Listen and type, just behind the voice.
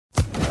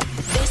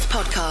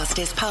podcast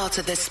is part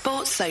of the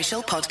Sports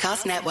Social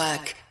Podcast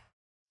Network.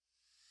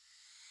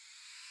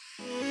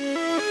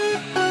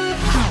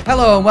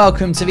 Hello and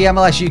welcome to the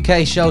MLS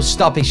UK show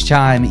Stoppage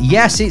Time.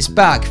 Yes, it's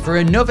back for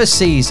another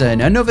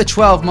season, another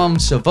 12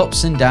 months of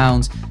ups and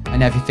downs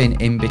and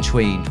everything in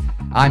between.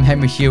 I'm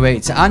Henry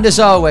Hewitt, and as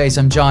always,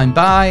 I'm joined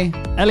by...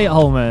 Elliot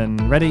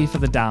Holman, ready for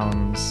the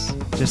downs.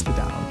 Just the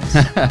downs.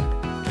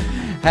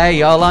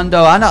 Hey,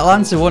 Orlando and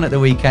Atlanta won at the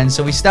weekend,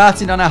 so we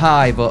started on a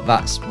high, but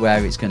that's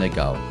where it's going to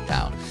go,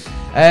 down.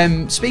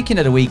 Speaking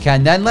of the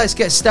weekend then, let's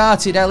get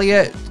started,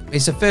 Elliot.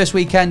 It's the first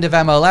weekend of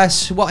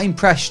MLS. What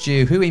impressed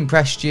you? Who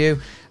impressed you?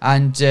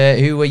 And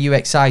who were you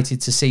excited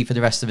to see for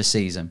the rest of the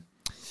season?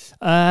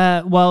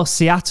 Well,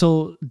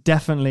 Seattle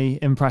definitely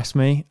impressed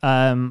me.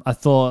 I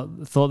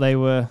thought they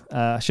were.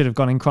 I should have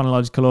gone in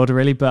chronological order,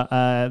 really, but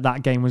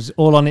that game was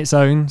all on its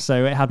own,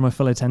 so it had my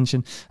full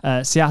attention.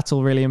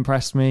 Seattle really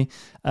impressed me.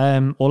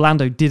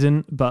 Orlando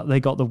didn't, but they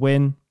got the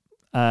win.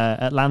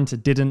 Atlanta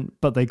didn't,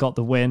 but they got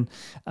the win.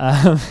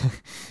 Do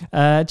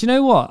you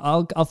know what?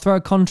 I'll throw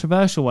a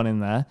controversial one in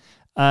there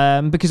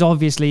because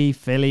obviously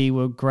Philly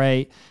were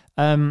great,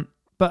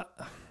 but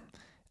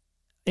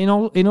in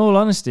all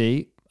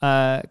honesty,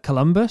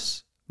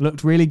 Columbus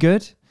looked really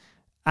good,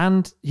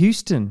 and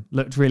Houston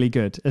looked really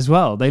good as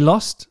well. They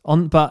lost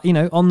on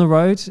the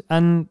road,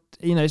 and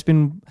it's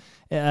been.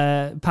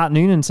 Pat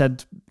Noonan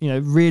said,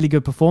 really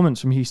good performance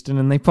from Houston,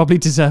 and they probably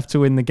deserve to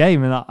win the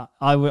game, and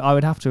I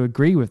would have to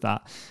agree with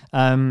that.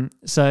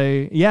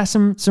 So yeah,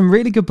 some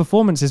really good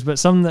performances, but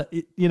some that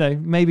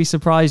maybe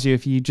surprise you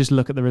if you just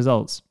look at the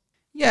results.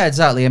 Yeah,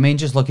 exactly. I mean,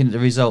 just looking at the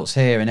results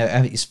here, and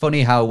it's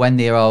funny how when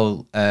they're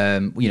all,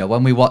 when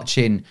we're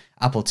watching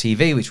Apple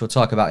TV, which we'll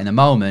talk about in a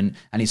moment,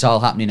 and it's all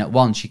happening at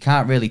once, you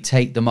can't really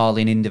take them all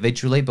in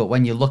individually, but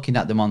when you're looking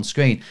at them on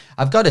screen,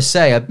 I've got to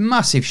say a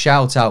massive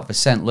shout out for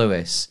St.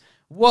 Louis.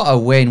 What a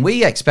win.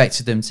 We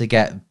expected them to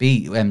get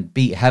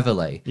beat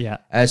heavily.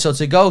 Yeah. So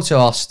to go to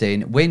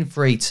Austin, win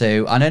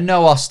 3-2, and I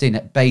know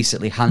Austin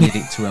basically handed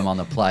it to him on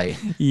the play.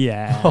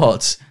 Yeah.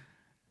 But,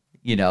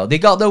 they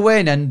got the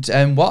win,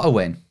 and what a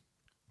win.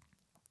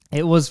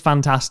 It was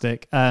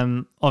fantastic.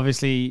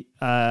 Obviously,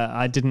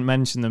 I didn't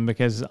mention them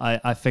because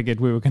I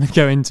figured we were going to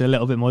go into a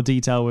little bit more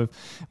detail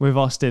with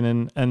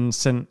Austin and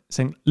St.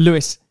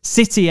 Louis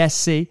City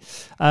SC.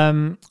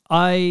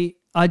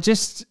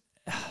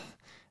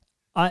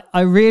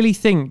 I really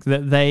think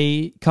that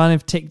they kind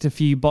of ticked a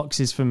few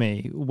boxes for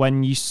me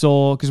when you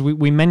saw, because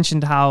we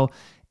mentioned how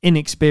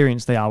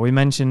inexperienced they are. We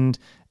mentioned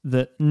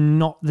that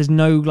there's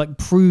no like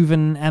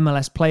proven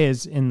MLS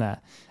players in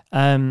there.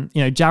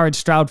 Jared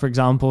Stroud, for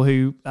example,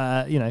 who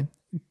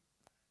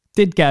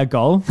did get a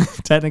goal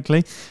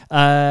technically.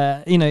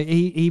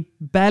 He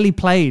barely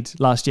played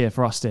last year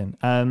for Austin.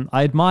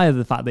 I admire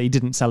the fact that he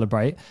didn't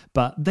celebrate,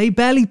 but they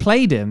barely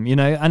played him.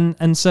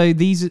 And so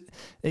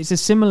it's a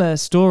similar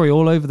story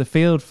all over the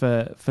field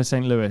for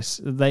St. Louis.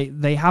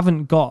 They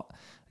haven't got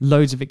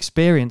loads of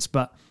experience,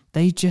 but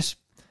they just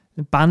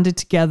banded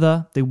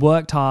together, they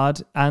worked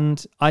hard,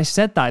 and I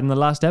said that in the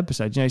last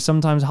episode.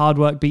 Sometimes hard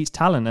work beats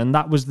talent, and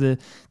that was the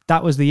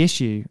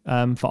issue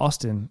for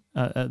Austin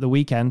at the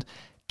weekend.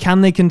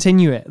 Can they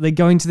continue it? They're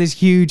going to this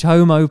huge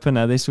home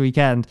opener this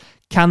weekend.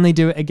 Can they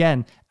do it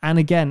again and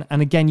again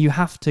and again? You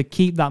have to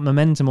keep that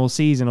momentum all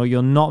season, or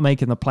you're not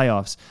making the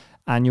playoffs,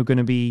 and you're going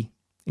to be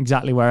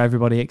exactly where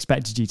everybody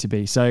expected you to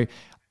be. So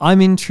I'm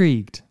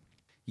intrigued.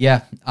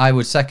 Yeah, I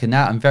would second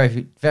that. I'm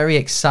very, very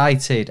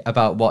excited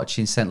about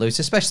watching St. Louis,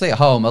 especially at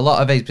home. A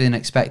lot of it's been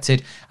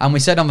expected. And we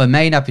said on the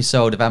main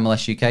episode of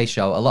MLS UK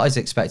show, a lot is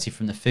expected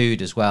from the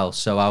food as well.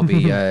 So I'll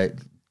be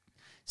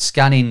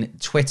scanning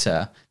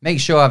Twitter. Make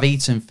sure I've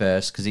eaten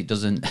first, because it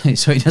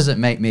doesn't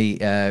make me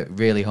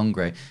really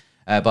hungry.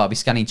 But I'll be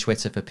scanning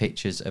Twitter for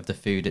pictures of the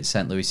food at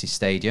St. Louis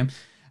Stadium.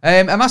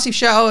 A massive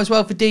shout out as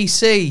well for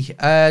DC.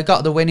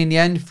 Got the win in the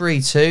end,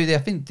 3-2. I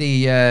think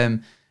the...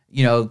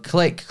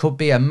 Click could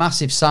be a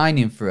massive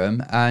signing for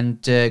him,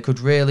 and could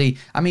really...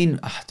 I mean,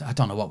 I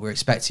don't know what we're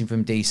expecting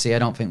from DC. I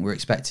don't think we're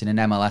expecting an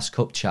MLS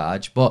Cup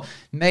charge, but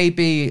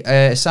maybe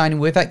a signing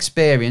with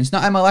experience,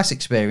 not MLS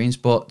experience,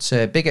 but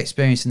big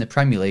experience in the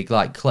Premier League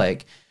like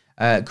Click,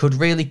 could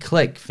really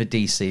click for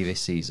DC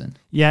this season.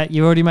 Yeah,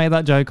 you already made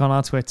that joke on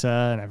our Twitter,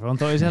 and everyone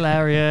thought it was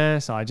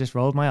hilarious. I just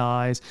rolled my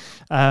eyes.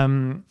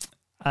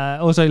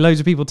 Also, loads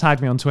of people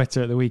tagged me on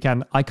Twitter at the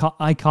weekend. I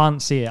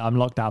can't see it. I'm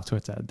locked out of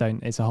Twitter.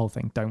 It's a whole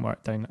thing. Don't worry.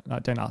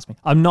 Don't ask me.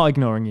 I'm not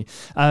ignoring you.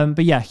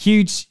 But yeah,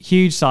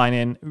 huge sign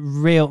in.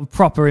 Real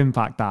proper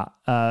impact.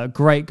 That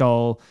great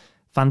goal,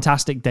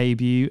 fantastic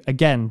debut.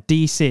 Again,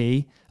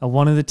 DC are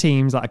one of the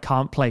teams that I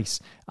can't place.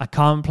 I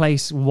can't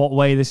place what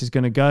way this is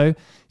going to go.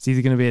 It's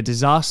either going to be a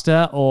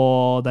disaster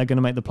or they're going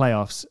to make the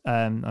playoffs.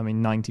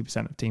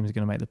 90% of teams are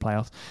going to make the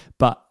playoffs.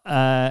 But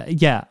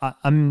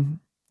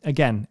I'm.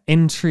 Again,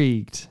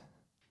 intrigued.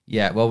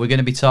 Yeah, well, we're going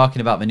to be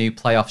talking about the new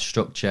playoff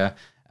structure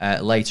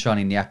later on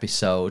in the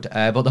episode.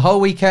 But the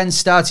whole weekend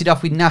started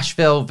off with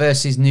Nashville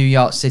versus New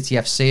York City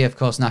FC. Of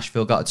course,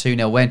 Nashville got a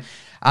 2-0 win.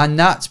 And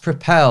that's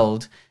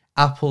propelled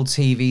Apple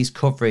TV's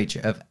coverage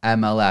of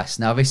MLS.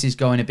 Now, this is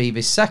going to be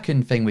the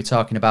second thing we're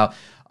talking about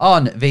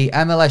on the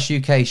MLS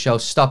UK show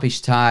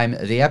Stoppage Time,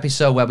 the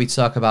episode where we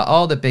talk about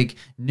all the big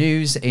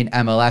news in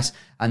MLS.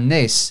 And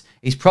this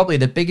is probably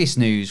the biggest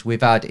news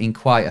we've had in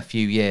quite a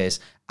few years.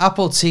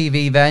 Apple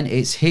TV then,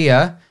 it's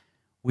here.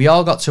 We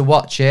all got to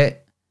watch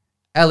it.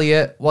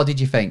 Elliot, what did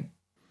you think?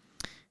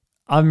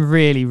 I'm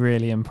really,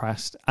 really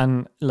impressed.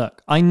 And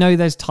look, I know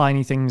there's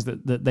tiny things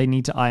that they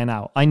need to iron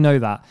out. I know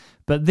that.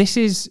 But this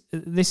is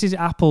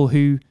Apple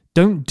who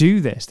don't do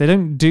this. They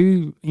don't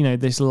do,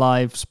 this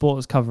live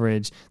sports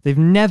coverage.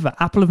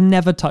 Apple have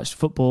never touched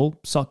football,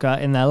 soccer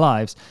in their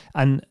lives.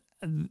 And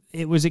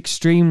it was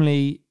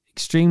extremely,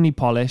 extremely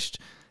polished.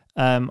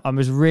 I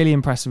was really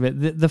impressed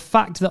with it. The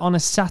fact that on a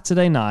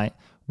Saturday night,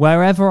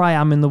 wherever I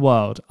am in the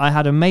world, I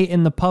had a mate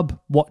in the pub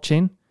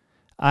watching.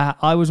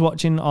 I was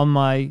watching on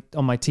my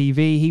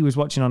TV. He was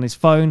watching on his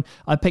phone.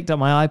 I picked up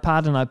my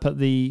iPad and I put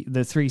the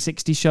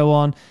 360 show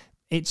on.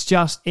 It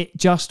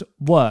just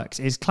works.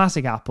 It's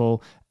classic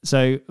Apple.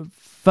 So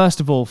first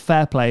of all,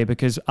 fair play,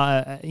 because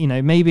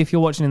maybe if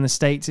you're watching in the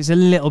States, it's a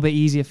little bit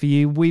easier for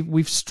you.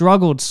 We've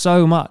struggled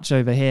so much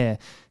over here,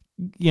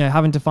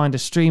 having to find a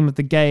stream of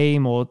the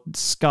game or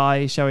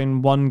Sky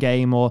showing one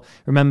game, or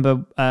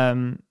remember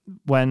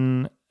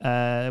when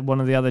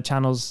one of the other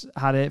channels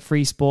had it,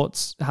 Free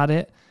Sports had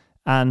it.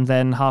 And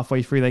then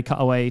halfway through, they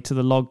cut away to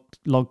the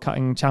log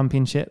cutting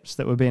championships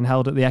that were being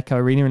held at the Echo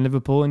Arena in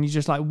Liverpool. And you're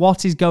just like,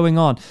 what is going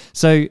on?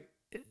 So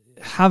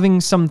having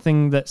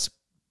something that's,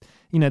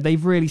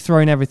 they've really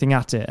thrown everything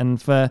at it.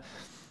 And for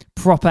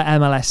proper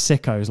MLS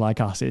sickos like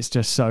us, it's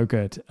just so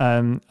good.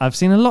 I've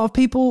seen a lot of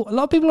people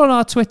on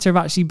our Twitter have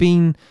actually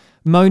been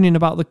moaning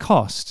about the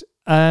cost.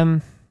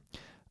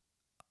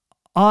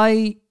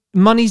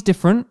 Money's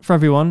different for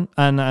everyone.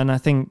 And I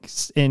think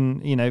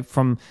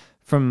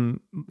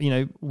from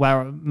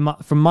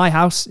my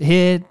house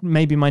here,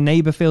 maybe my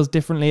neighbor feels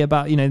differently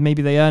about,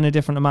 maybe they earn a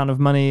different amount of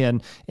money,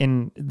 and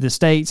in the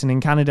States and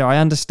in Canada, I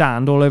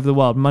understand all over the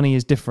world, money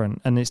is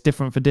different and it's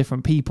different for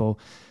different people.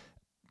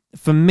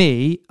 For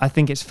me, I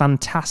think it's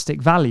fantastic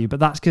value,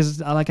 but that's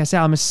because, like I said,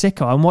 I'm a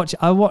sicko.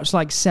 I watch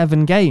like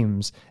 7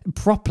 games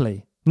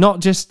properly, not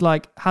just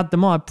like had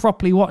them on. I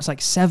properly watched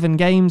like 7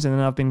 games, and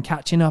then I've been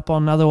catching up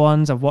on other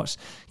ones. I've watched,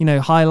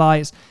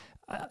 highlights.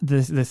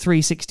 The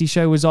 360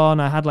 show was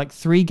on. I had like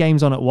 3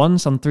 games on at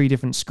once on 3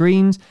 different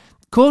screens.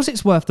 Of course,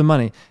 it's worth the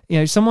money.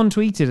 Someone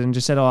tweeted and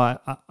just said,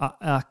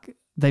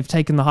 they've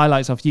taken the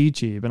highlights off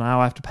YouTube and now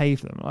I have to pay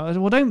for them. I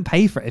said, well, don't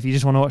pay for it if you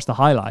just want to watch the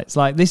highlights.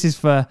 Like, this is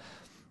for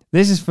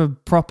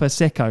proper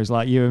sickos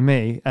like you and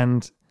me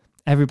and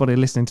everybody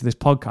listening to this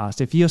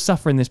podcast. If you're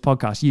suffering this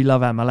podcast, you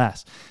love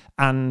MLS.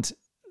 And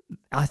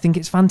I think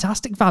it's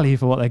fantastic value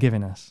for what they're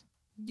giving us.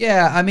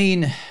 Yeah, I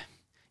mean,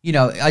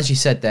 as you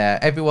said there,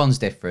 everyone's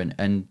different.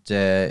 And,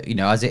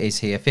 as it is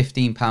here,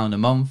 £15 a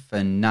month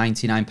and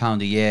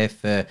 £99 a year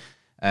for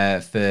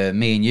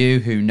me and you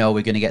who know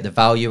we're going to get the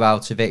value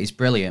out of it is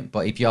brilliant.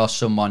 But if you're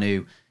someone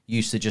who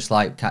used to just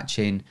like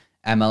catching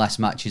MLS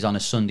matches on a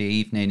Sunday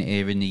evening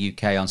here in the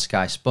UK on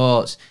Sky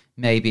Sports,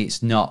 maybe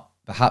it's not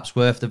perhaps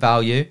worth the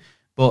value.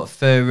 But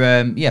for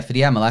the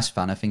MLS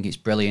fan, I think it's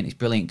brilliant. It's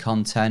brilliant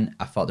content.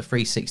 I thought the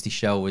 360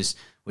 show was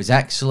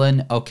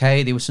excellent.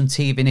 Okay, there were some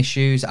teething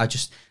issues. I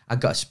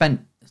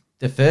spent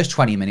the first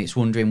 20 minutes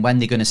wondering when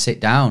they're going to sit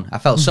down. I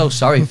felt so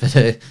sorry for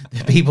the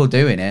people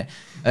doing it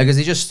because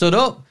they just stood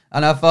up,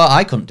 and I thought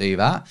I couldn't do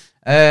that.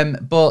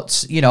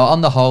 But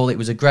on the whole, it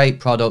was a great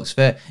product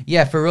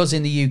for us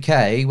in the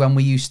UK when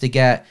we used to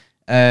get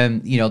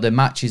the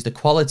matches, the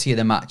quality of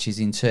the matches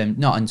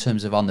not in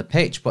terms of on the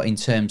pitch, but in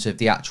terms of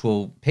the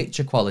actual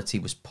picture quality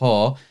was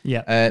poor.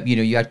 Yeah.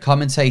 You had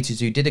commentators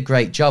who did a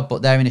great job,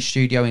 but they're in a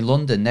studio in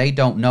London. They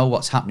don't know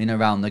what's happening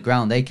around the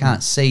ground. They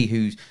can't see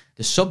who's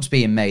the subs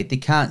being made. They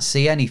can't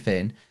see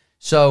anything.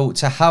 So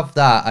to have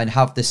that and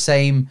have the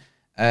same,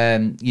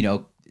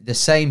 the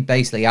same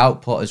basically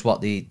output as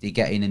what they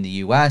get in the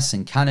US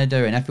and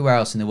Canada and everywhere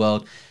else in the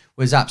world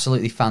was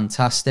absolutely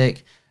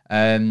fantastic.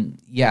 And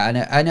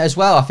as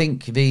well, I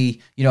think a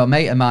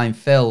mate of mine,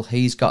 Phil,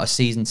 he's got a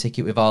season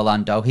ticket with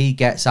Orlando. He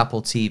gets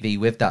Apple TV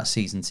with that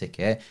season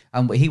ticket,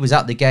 and he was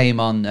at the game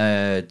on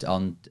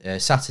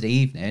Saturday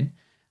evening,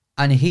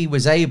 and he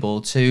was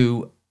able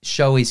to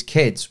show his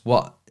kids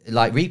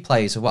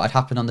replays of what had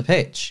happened on the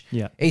pitch.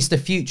 Yeah, it's the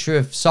future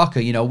of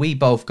soccer. We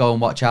both go and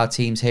watch our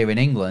teams here in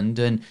England,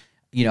 and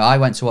I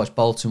went to watch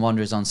Bolton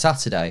Wanderers on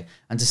Saturday,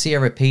 and to see a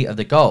repeat of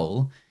the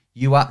goal,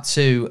 you had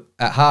to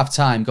at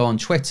half-time go on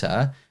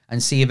Twitter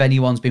and see if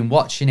anyone's been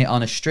watching it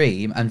on a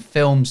stream and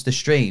films the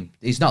stream.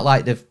 It's not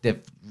like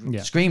they've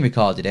screen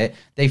recorded it.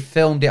 They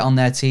filmed it on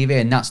their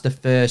TV, and that's the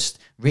first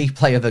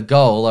replay of a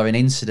goal or an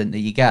incident that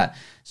you get.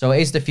 So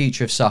it is the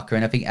future of soccer,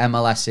 and I think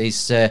MLS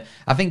is,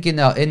 I think in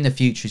the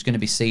future is going to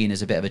be seen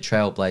as a bit of a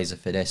trailblazer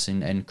for this,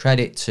 and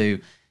credit to,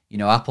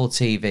 Apple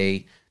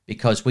TV,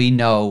 because we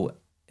know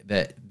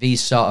that these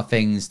sort of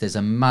things, there's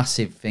a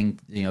massive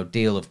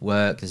deal of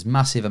work, there's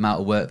massive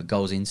amount of work that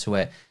goes into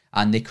it.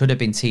 And there could have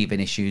been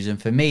teething issues.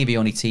 And for me, the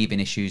only teething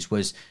issues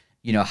was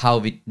how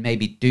we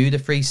maybe do the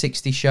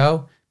 360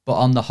 show, but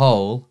on the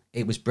whole,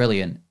 it was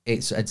brilliant.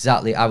 It's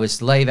exactly, I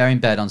was lay there in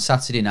bed on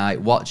Saturday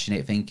night watching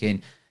it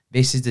thinking,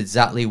 this is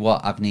exactly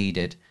what I've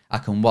needed. I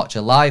can watch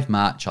a live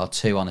match or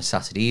two on a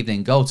Saturday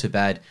evening, go to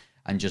bed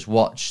and just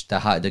watch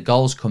the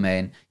goals come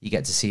in. You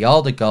get to see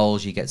all the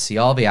goals, you get to see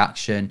all the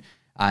action,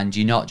 and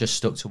you're not just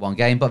stuck to one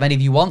game. But then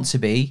if you want to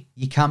be,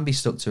 you can be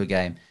stuck to a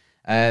game.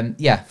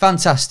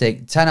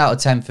 Fantastic. 10 out of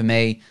 10 for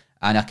me.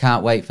 And I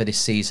can't wait for this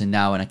season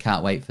now, and I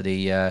can't wait for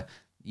the,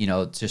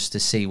 just to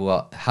see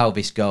how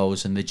this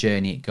goes and the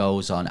journey it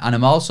goes on. And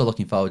I'm also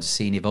looking forward to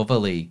seeing if other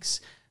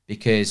leagues,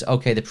 because,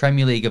 okay, the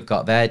Premier League have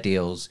got their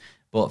deals,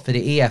 but for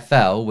the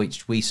EFL,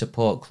 which we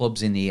support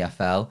clubs in the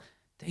EFL,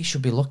 they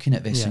should be looking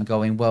at this and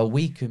going, well,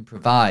 we can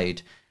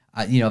provide,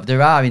 if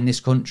there are in this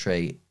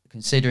country,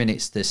 considering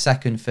it's the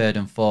second, third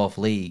and fourth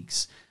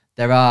leagues,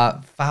 there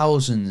are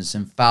thousands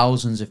and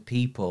thousands of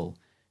people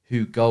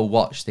who go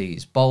watch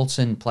these.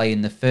 Bolton play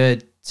in the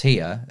third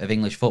tier of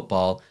English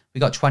football. We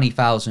got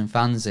 20,000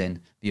 fans in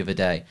the other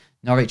day.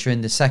 Norwich are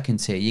in the second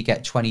tier. You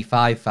get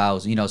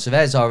 25,000. So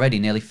there's already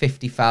nearly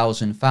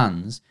 50,000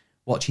 fans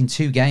watching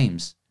 2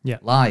 games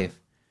live.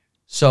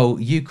 So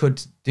you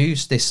could do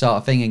this sort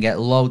of thing and get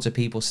loads of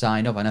people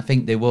signed up. And I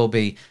think there will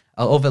be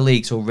other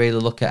leagues will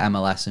really look at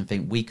MLS and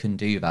think we can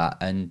do that.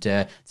 And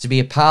to be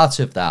a part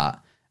of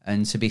that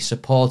and to be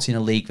supporting a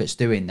league that's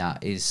doing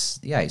that is,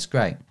 it's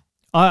great.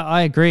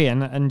 I agree,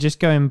 and just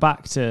going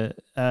back to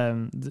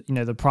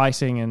the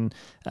pricing, and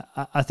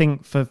I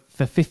think for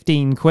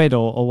 15 quid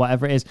or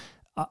whatever it is,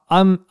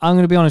 I'm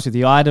going to be honest with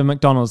you. I had a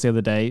McDonald's the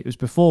other day. It was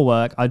before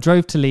work. I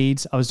drove to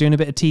Leeds. I was doing a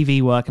bit of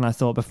TV work, and I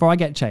thought before I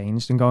get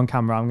changed and go on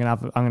camera, I'm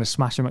going to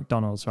smash a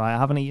McDonald's. Right? I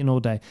haven't eaten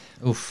all day.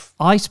 Oof!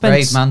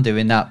 Brave man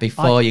doing that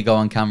before you go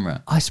on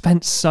camera. I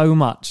spent so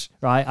much.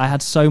 Right? I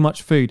had so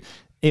much food.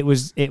 It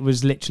was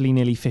literally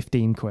nearly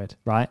 15 quid,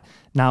 right?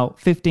 Now,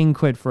 15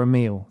 quid for a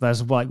meal.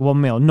 There's like one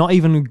meal, not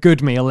even a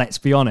good meal, let's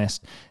be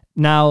honest.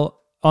 Now,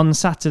 on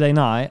Saturday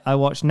night, I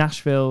watched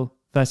Nashville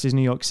versus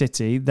New York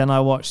City. Then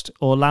I watched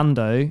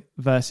Orlando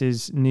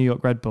versus New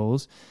York Red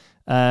Bulls.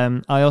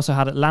 I also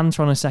had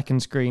Atlanta on a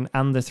second screen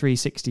and the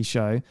 360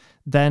 show.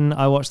 Then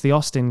I watched the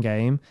Austin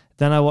game.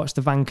 Then I watched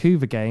the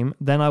Vancouver game.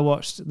 Then I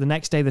watched the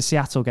next day the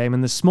Seattle game.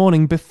 And this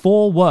morning,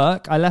 before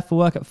work, I left for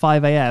work at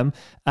 5 a.m.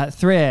 At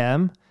 3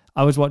 a.m.,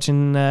 I was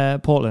watching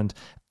Portland.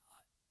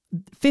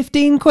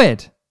 15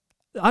 quid.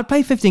 I'd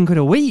pay 15 quid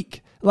a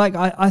week. Like,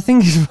 I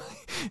think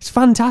it's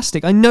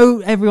fantastic. I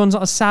know everyone's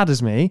not as sad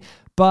as me,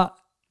 but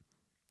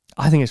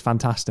I think it's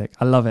fantastic.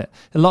 I love it.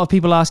 A lot of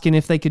people asking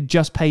if they could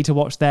just pay to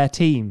watch their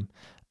team.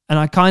 And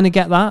I kind of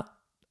get that,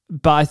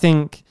 but I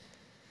think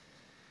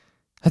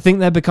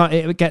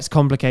it gets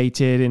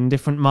complicated in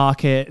different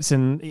markets.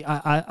 And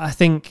I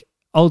think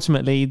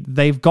ultimately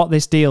they've got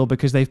this deal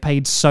because they've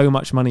paid so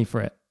much money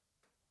for it.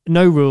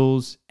 No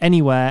rules,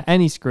 anywhere,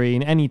 any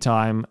screen,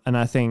 anytime. And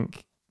I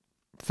think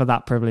for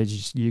that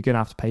privilege, you're going to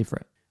have to pay for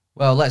it.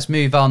 Well, let's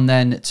move on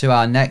then to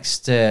our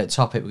next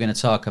topic we're going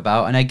to talk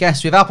about. And I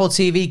guess with Apple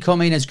TV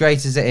coming, as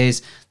great as it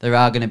is, there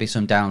are going to be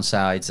some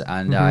downsides.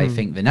 And I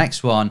think the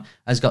next one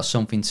has got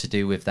something to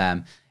do with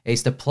them.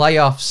 It's the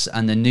playoffs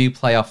and the new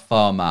playoff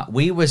format.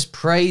 We was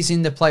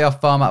praising the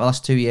playoff format the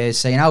last 2 years,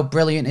 saying, how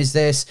brilliant is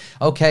this?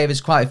 Okay,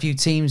 there's quite a few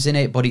teams in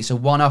it, but it's a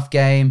one-off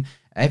game.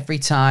 Every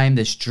time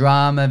there's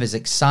drama, there's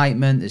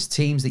excitement, there's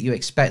teams that you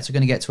expect are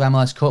going to get to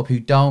MLS Cup who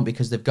don't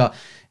because they've got,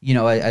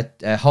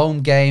 a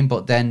home game,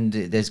 but then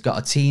there's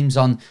got teams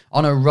on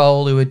a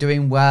roll who are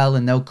doing well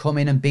and they'll come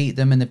in and beat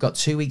them and they've got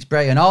 2 weeks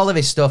break and all of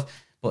this stuff.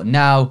 But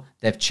now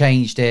they've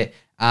changed it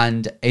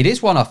and it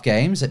is one-off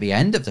games at the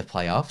end of the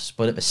playoffs,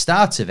 but at the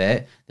start of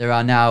it, there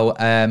are now,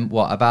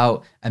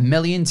 about 1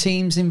 million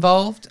teams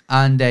involved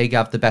and they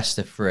have the best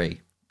of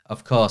 3.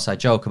 Of course, I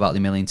joke about the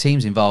 1 million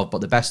teams involved,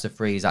 but the best of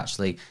 3 is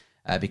actually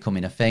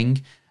becoming a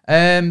thing.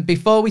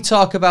 Before we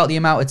talk about the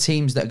amount of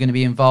teams that are going to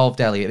be involved,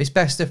 Elliot, this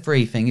best of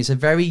 3 thing is a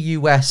very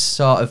US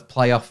sort of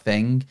playoff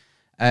thing.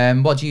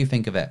 What do you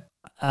think of it?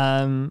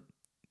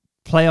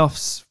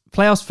 Playoffs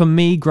for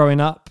me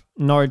growing up,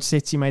 Norwich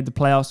City made the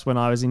playoffs when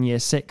I was in year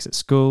 6 at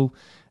school,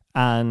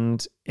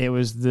 and it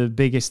was the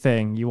biggest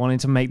thing. You wanted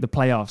to make the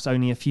playoffs.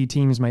 Only a few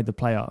teams made the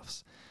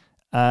playoffs.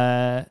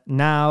 Now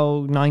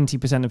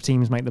 90% of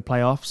teams make the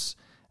playoffs.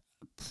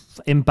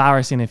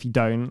 Embarrassing if you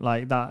don't.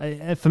 Like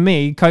that for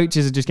me,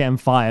 coaches are just getting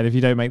fired if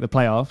you don't make the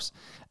playoffs.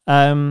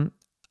 I'm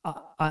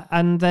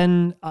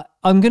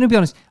going to be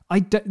honest,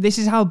 this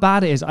is how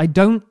bad it is. I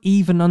don't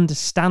even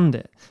understand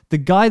it. The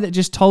guy that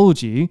just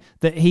told you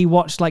that he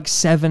watched like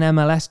 7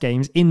 MLS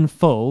games in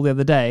full the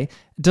other day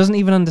doesn't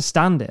even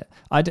understand it.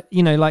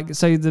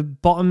 So the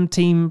bottom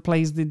team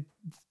plays the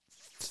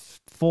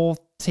 4th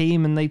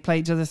team and they play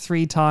each other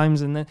 3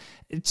 times, and then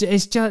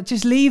it's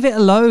just leave it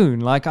alone.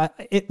 Like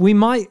we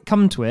might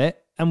come to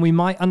it and we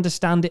might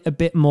understand it a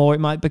bit more.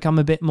 It might become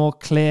a bit more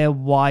clear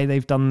why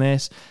they've done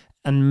this,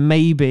 and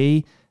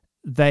maybe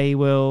they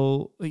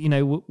will,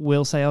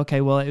 we'll say, okay,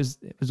 well,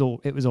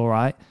 it was all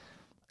right.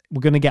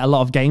 We're going to get a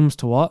lot of games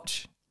to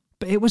watch,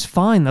 But it was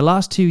fine. The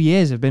last 2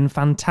 years have been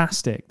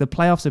fantastic. The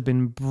playoffs have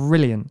been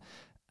brilliant.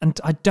 And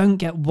I don't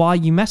get why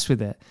you mess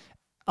with it.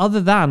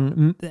 Other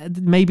than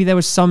maybe there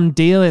was some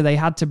deal they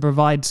had to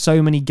provide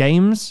so many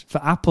games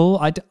for Apple.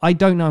 I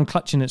don't know. I'm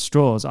clutching at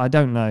straws. I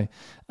don't know.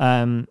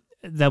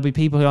 There'll be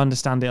people who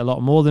understand it a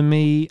lot more than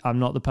me. I'm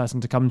not the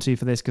person to come to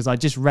for this because I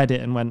just read it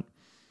and went,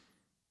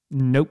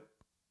 nope,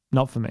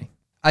 not for me.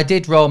 I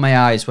did roll my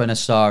eyes when I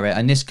saw it,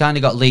 and this kind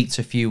of got leaked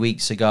a few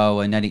weeks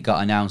ago, and then it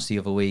got announced the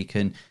other week,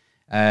 and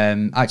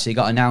actually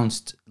got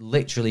announced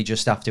literally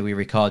just after we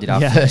recorded our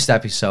first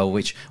episode,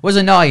 which was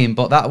annoying,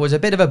 but that was a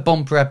bit of a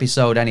bumper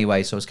episode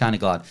anyway, so I was kind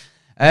of glad.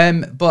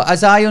 But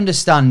as I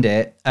understand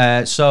it,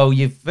 so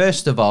you've,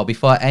 first of all,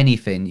 before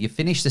anything, you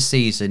finish the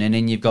season and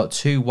then you've got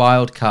 2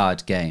 wild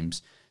card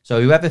games.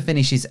 So whoever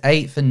finishes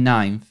 8th and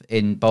 9th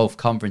in both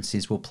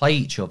conferences will play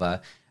each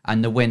other,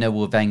 and the winner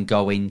will then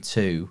go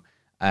into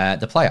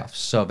the playoffs.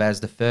 So there's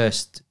the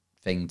first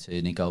thing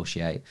to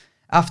negotiate.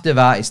 After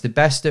that, it's the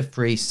best of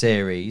 3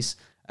 series.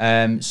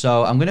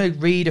 So I'm going to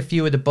read a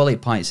few of the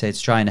bullet points here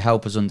to try and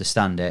help us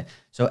understand it.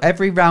 So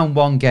every round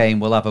 1 game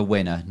will have a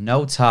winner.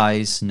 No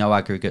ties, no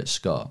aggregate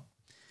score.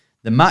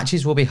 The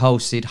matches will be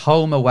hosted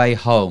home, away,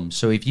 home.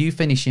 So if you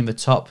finish in the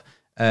top,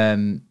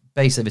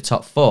 basically the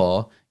top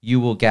 4, you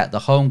will get the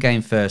home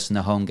game first and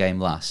the home game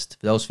last.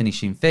 For those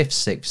finishing 5th,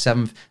 6th,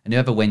 7th, and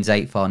whoever wins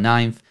 8th or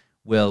 9th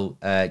will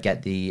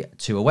get the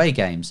 2 away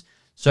games.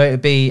 So it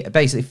would be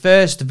basically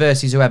first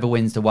versus whoever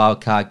wins the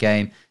wildcard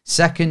game.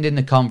 Second in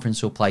the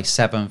conference will play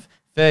 7th,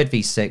 third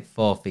v 6th,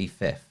 fourth v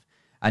 5th.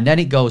 And then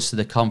it goes to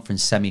the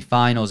conference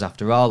semi-finals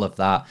after all of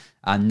that.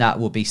 And that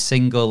will be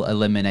single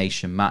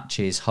elimination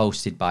matches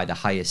hosted by the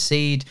highest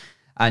seed.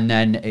 And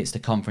then it's the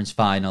conference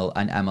final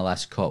and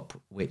MLS Cup,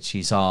 which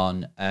is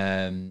on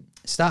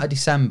start of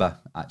December,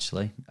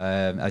 actually.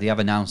 They have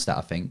announced that,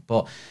 I think.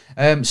 But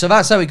so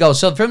that's how it goes.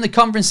 So from the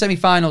conference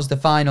semi-finals, the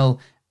final,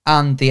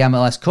 and the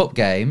MLS Cup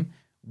game,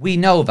 we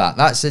know that.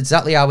 That's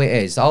exactly how it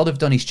is. All they've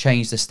done is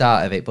change the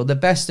start of it. But the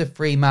best of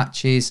 3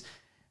 matches,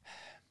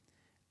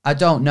 I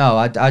don't know.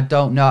 I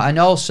don't know. And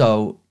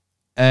also,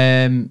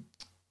 I've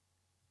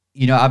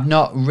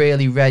not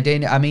really read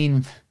in. I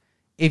mean,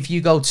 if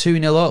you go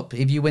 2-0 up,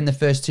 if you win the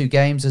first 2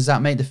 games, does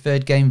that make the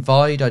 3rd game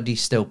void, or do you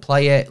still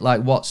play it?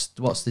 Like, what's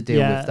the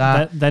deal with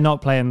that? They're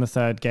not playing the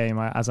 3rd game,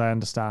 as I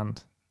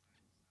understand.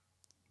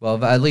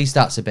 Well, at least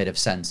that's a bit of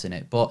sense in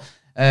it. But,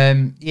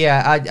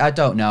 I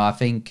don't know. I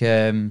think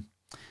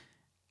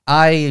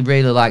I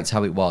really liked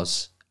how it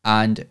was.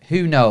 And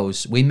who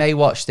knows, we may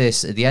watch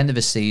this at the end of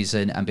the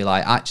season and be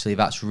like, actually,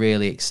 that's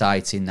really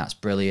exciting. That's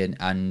brilliant.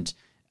 And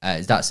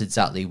that's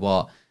exactly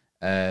what,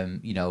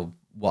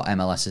 what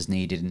MLS has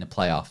needed in the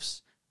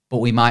playoffs. But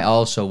we might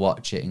also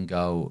watch it and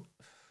go,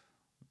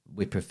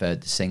 we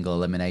preferred the single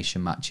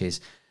elimination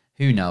matches.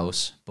 Who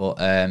knows? But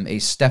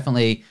it's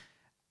definitely,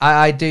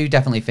 I do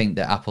definitely think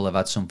that Apple have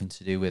had something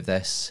to do with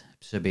this,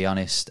 to be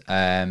honest.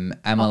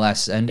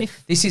 MLS, and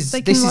this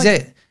is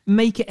it.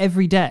 Make it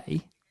every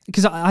day.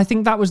 Because I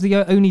think that was the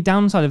only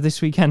downside of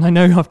this weekend. I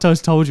know I've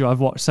told you I've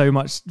watched so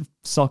much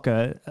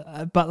soccer,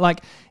 but like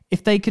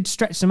if they could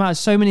stretch them out,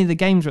 so many of the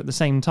games are at the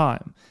same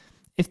time.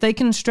 If they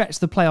can stretch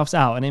the playoffs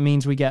out, and it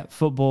means we get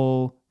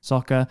football,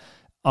 soccer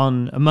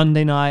on a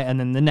Monday night, and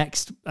then the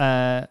next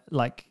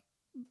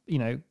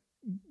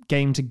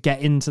game to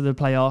get into the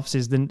playoffs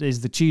is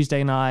the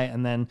Tuesday night,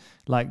 and then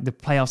like the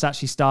playoffs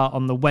actually start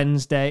on the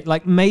Wednesday.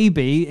 Like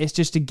maybe it's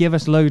just to give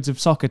us loads of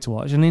soccer to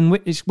watch, and in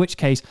which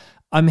case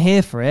I'm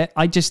here for it.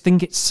 I just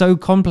think it's so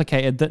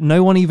complicated that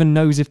no one even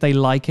knows if they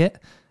like it.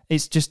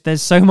 It's just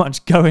there's so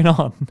much going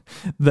on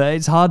that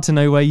it's hard to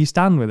know where you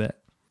stand with it.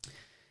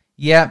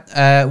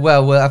 Yeah,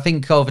 well, I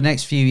think over the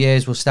next few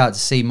years we'll start to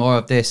see more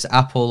of this.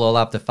 Apple will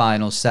have the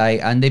final say,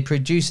 and they're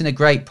producing a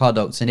great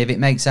product. And if it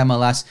makes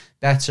MLS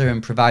better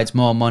and provides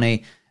more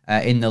money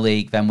in the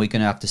league, then we're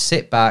going to have to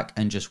sit back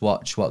and just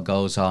watch what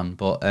goes on.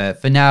 But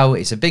for now,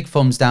 it's a big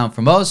thumbs down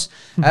from us.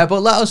 But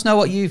let us know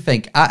what you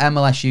think at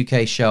MLS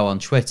UK Show on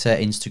Twitter,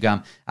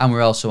 Instagram, and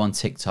we're also on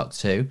TikTok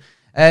too.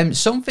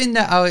 Something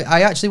that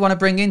I actually want to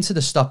bring into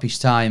the Stoppage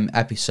Time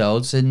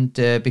episodes and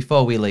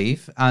before we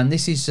leave, and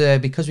this is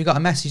because we got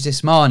a message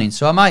this morning,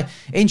 so I might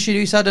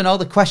introduce, I don't know,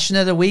 the question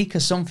of the week or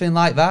something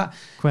like that.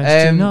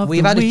 Question of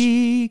the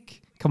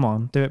week. Come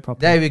on, do it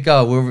properly. There we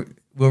go.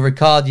 We'll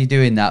record you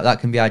doing that. That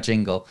can be our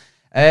jingle.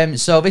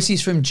 So this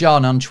is from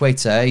John on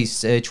Twitter.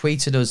 He's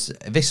tweeted us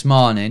this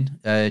morning,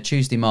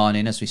 Tuesday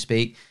morning as we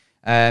speak.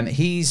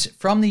 He's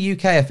from the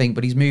UK, I think,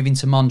 but he's moving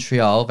to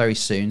Montreal very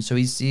soon. So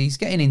he's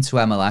getting into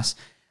MLS,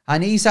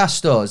 and he's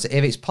asked us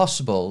if it's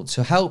possible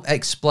to help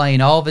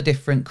explain all the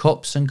different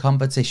cups and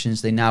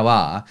competitions they now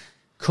are.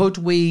 Could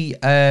we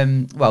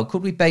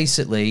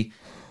basically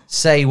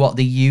say what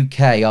the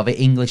UK or the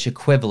English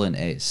equivalent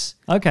is?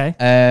 Okay.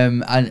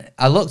 And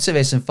I looked at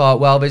this and thought,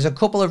 well, there's a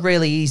couple of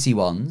really easy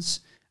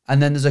ones,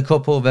 and then there's a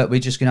couple that we're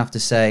just going to have to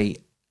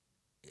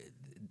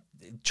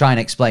try and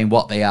explain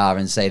what they are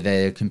and say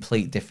they're a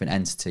complete different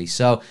entity.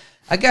 So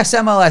I guess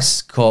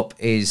MLS Cup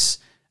is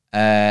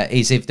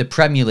if the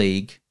Premier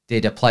League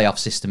did a playoff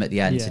system at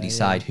the end to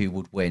decide who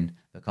would win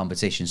the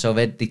competition. So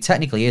there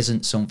technically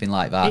isn't something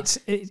like that.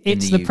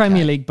 It's the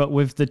Premier League, but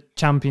with the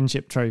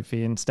Championship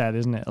trophy instead,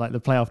 isn't it? Like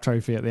the playoff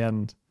trophy at the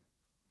end.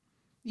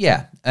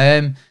 Yeah.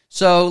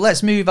 So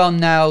let's move on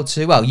now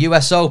to,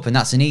 US Open.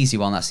 That's an easy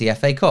one. That's the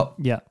FA Cup.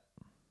 Yeah.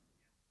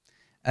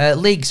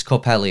 Leagues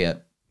Cup,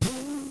 Elliot.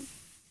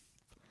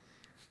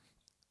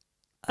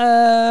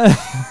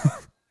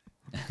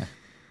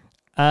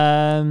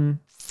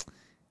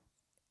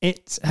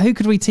 Who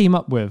could we team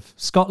up with?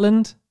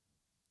 Scotland?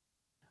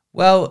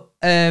 Well,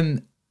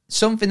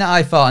 something that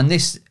I thought, and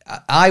this,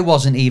 I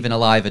wasn't even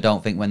alive, I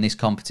don't think, when this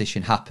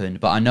competition happened,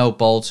 but I know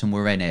Bolton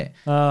were in it.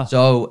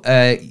 So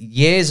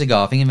years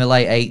ago, I think in the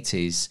late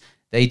 80s,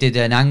 they did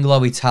an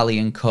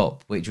Anglo-Italian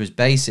Cup, which was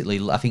basically,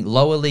 I think,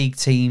 lower league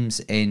teams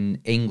in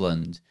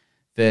England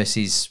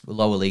versus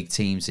lower league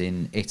teams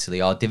in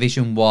Italy, or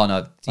Division 1,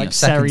 or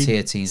second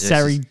tier teams.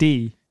 Serie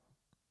D.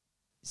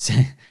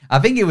 I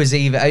think it was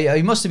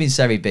it must have been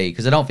Serie B,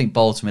 because I don't think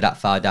Bolton were that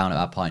far down at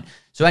that point.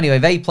 So anyway,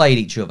 they played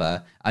each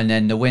other, and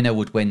then the winner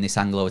would win this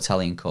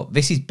Anglo-Italian Cup.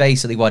 This is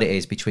basically what it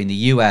is between the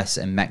US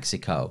and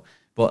Mexico.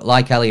 But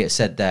like Elliot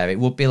said there, it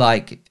would be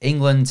like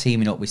England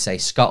teaming up with, say,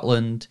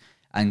 Scotland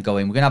and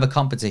going, we're going to have a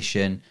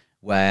competition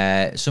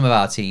where some of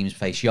our teams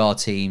face your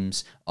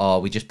teams,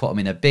 or we just put them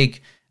in a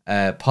big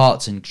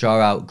pots and draw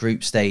out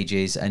group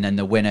stages, and then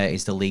the winner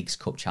is the Leagues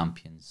Cup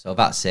champions. So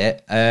that's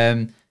it.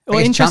 Well,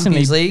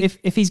 interestingly,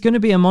 if he's going to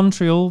be a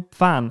Montreal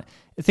fan,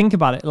 think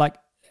about it. Like,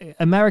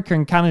 America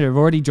and Canada have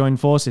already joined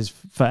forces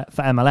for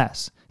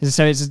MLS.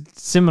 So it's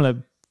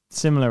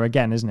similar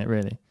again, isn't it,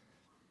 really?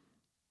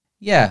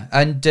 Yeah,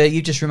 and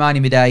you just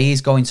reminded me there,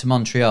 he's going to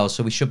Montreal,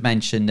 so we should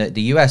mention that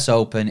the US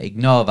Open,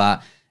 ignore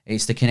that,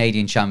 it's the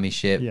Canadian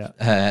Championship. Yeah.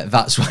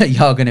 That's what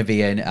you're going to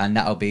be in, and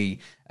that'll be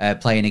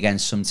playing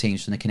against some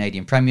teams from the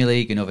Canadian Premier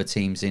League and other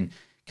teams in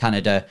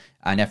Canada,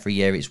 and every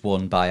year it's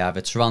won by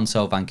either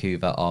Toronto,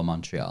 Vancouver, or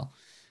Montreal.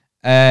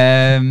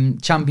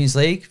 Champions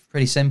League,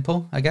 pretty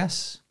simple, I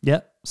guess.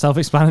 Yep,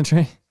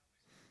 self-explanatory.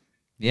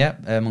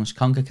 Yep, amongst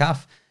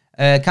CONCACAF.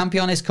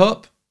 Campeones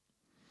Cup.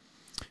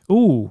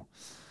 Ooh.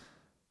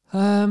 It's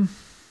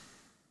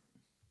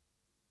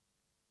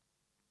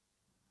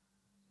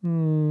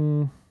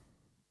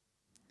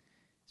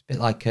a bit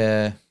like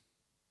a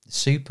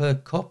Super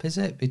Cup, is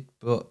it?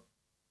 But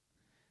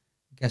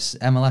I guess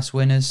MLS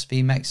winners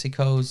v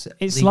Mexico's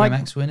Liga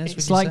MX winners.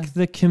 It's like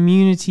the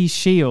Community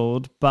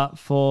Shield, but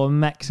for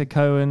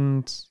Mexico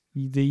and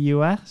the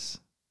US.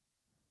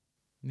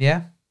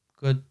 Yeah,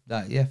 good.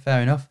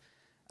 Fair enough.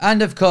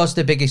 And of course,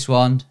 the biggest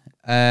one,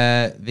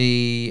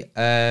 the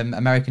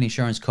American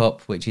Insurance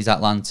Cup, which is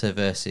Atlanta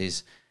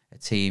versus a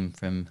team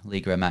from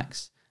Liga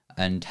MX,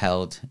 and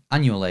held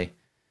annually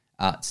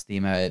at the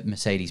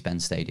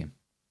Mercedes-Benz Stadium.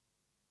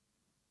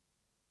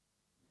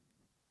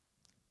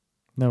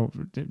 No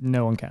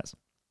one cares.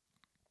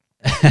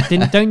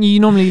 Don't you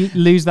normally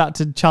lose that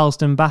to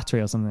Charleston Battery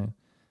or something?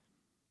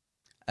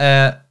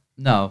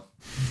 No.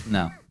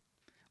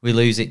 We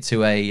lose it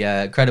to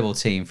a credible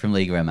team from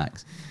Liga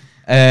MX.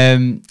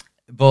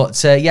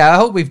 But I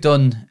hope we've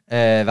done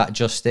that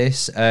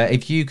justice.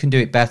 If you can do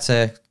it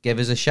better, give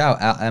us a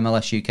shout at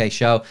MLS UK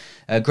Show.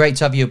 Great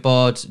to have you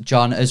aboard,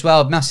 John, as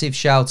well. Massive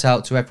shout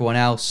out to everyone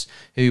else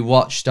who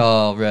watched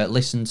or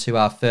listened to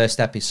our first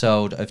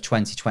episode of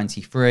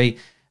 2023.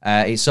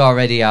 It's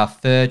already our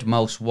third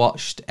most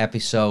watched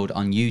episode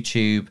on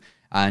YouTube,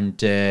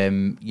 and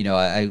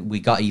we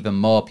got even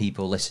more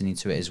people listening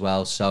to it as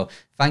well. So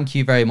thank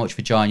you very much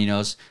for joining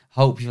us.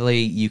 Hopefully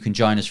you can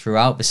join us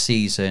throughout the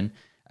season.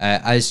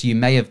 As you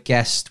may have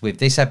guessed, with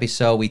this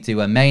episode, we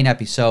do a main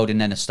episode and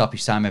then a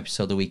stoppage time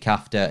episode the week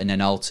after, and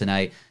then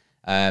alternate.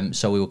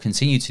 So we will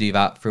continue to do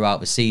that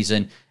throughout the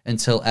season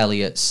until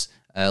Elliot's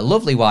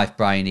lovely wife,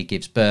 Bryony,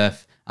 gives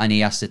birth, and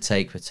he has to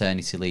take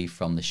paternity leave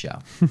from the show.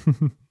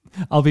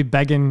 I'll be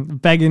begging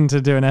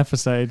to do an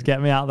episode. Get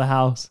me out of the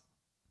house.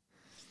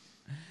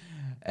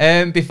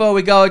 Before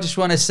we go, I just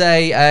want to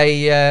say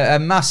a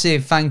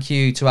massive thank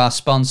you to our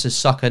sponsors,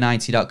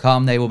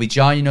 Soccer90.com. They will be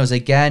joining us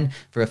again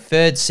for a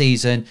third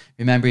season.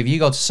 Remember, if you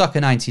go to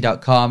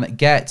Soccer90.com,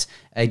 get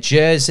a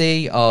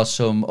jersey or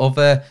some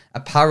other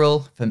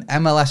apparel from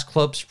MLS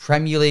clubs,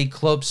 Premier League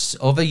clubs,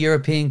 other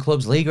European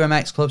clubs, Liga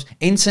MX clubs,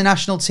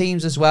 international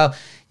teams as well,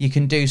 you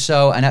can do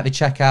so. And at the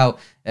checkout,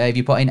 if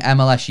you put in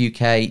MLS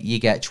UK, you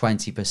get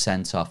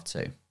 20% off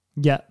too.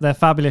 Yeah, they're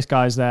fabulous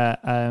guys there,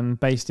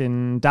 based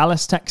in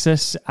Dallas,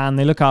 Texas, and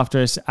they look after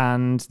us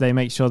and they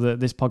make sure that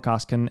this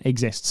podcast can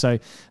exist. So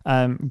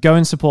go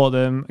and support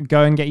them,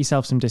 go and get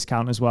yourself some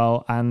discount as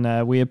well,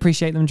 and we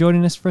appreciate them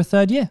joining us for a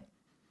third year.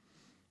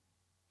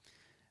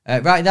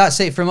 Right, that's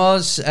it from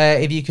us.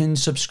 If you can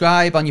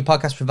subscribe on your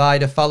podcast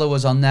provider, follow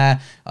us on there,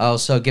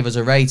 also give us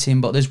a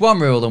rating, but there's one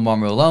rule and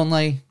one rule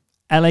only.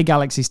 LA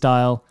Galaxy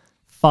style,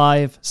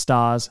 5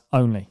 stars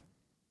only.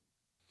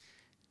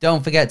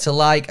 Don't forget to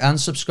like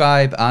and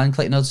subscribe and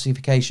click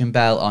notification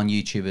bell on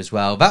YouTube as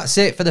well. That's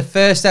it for the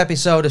first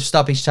episode of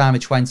Stoppage Time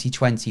of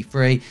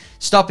 2023.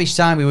 Stoppage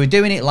Time, we were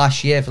doing it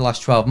last year for the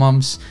last 12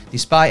 months.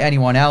 Despite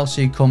anyone else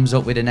who comes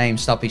up with a name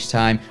Stoppage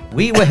Time,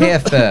 we were here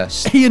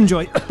first. He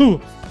enjoyed.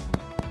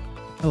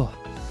 Oh.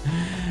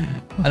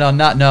 And on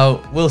that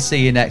note, we'll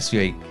see you next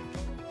week.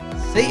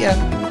 See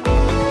ya.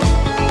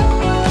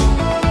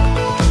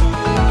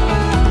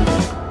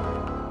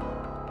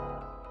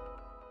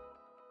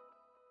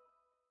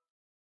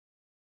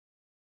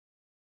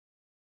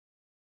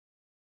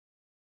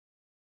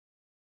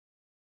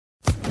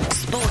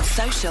 Sports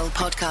Social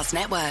Podcast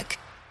Network.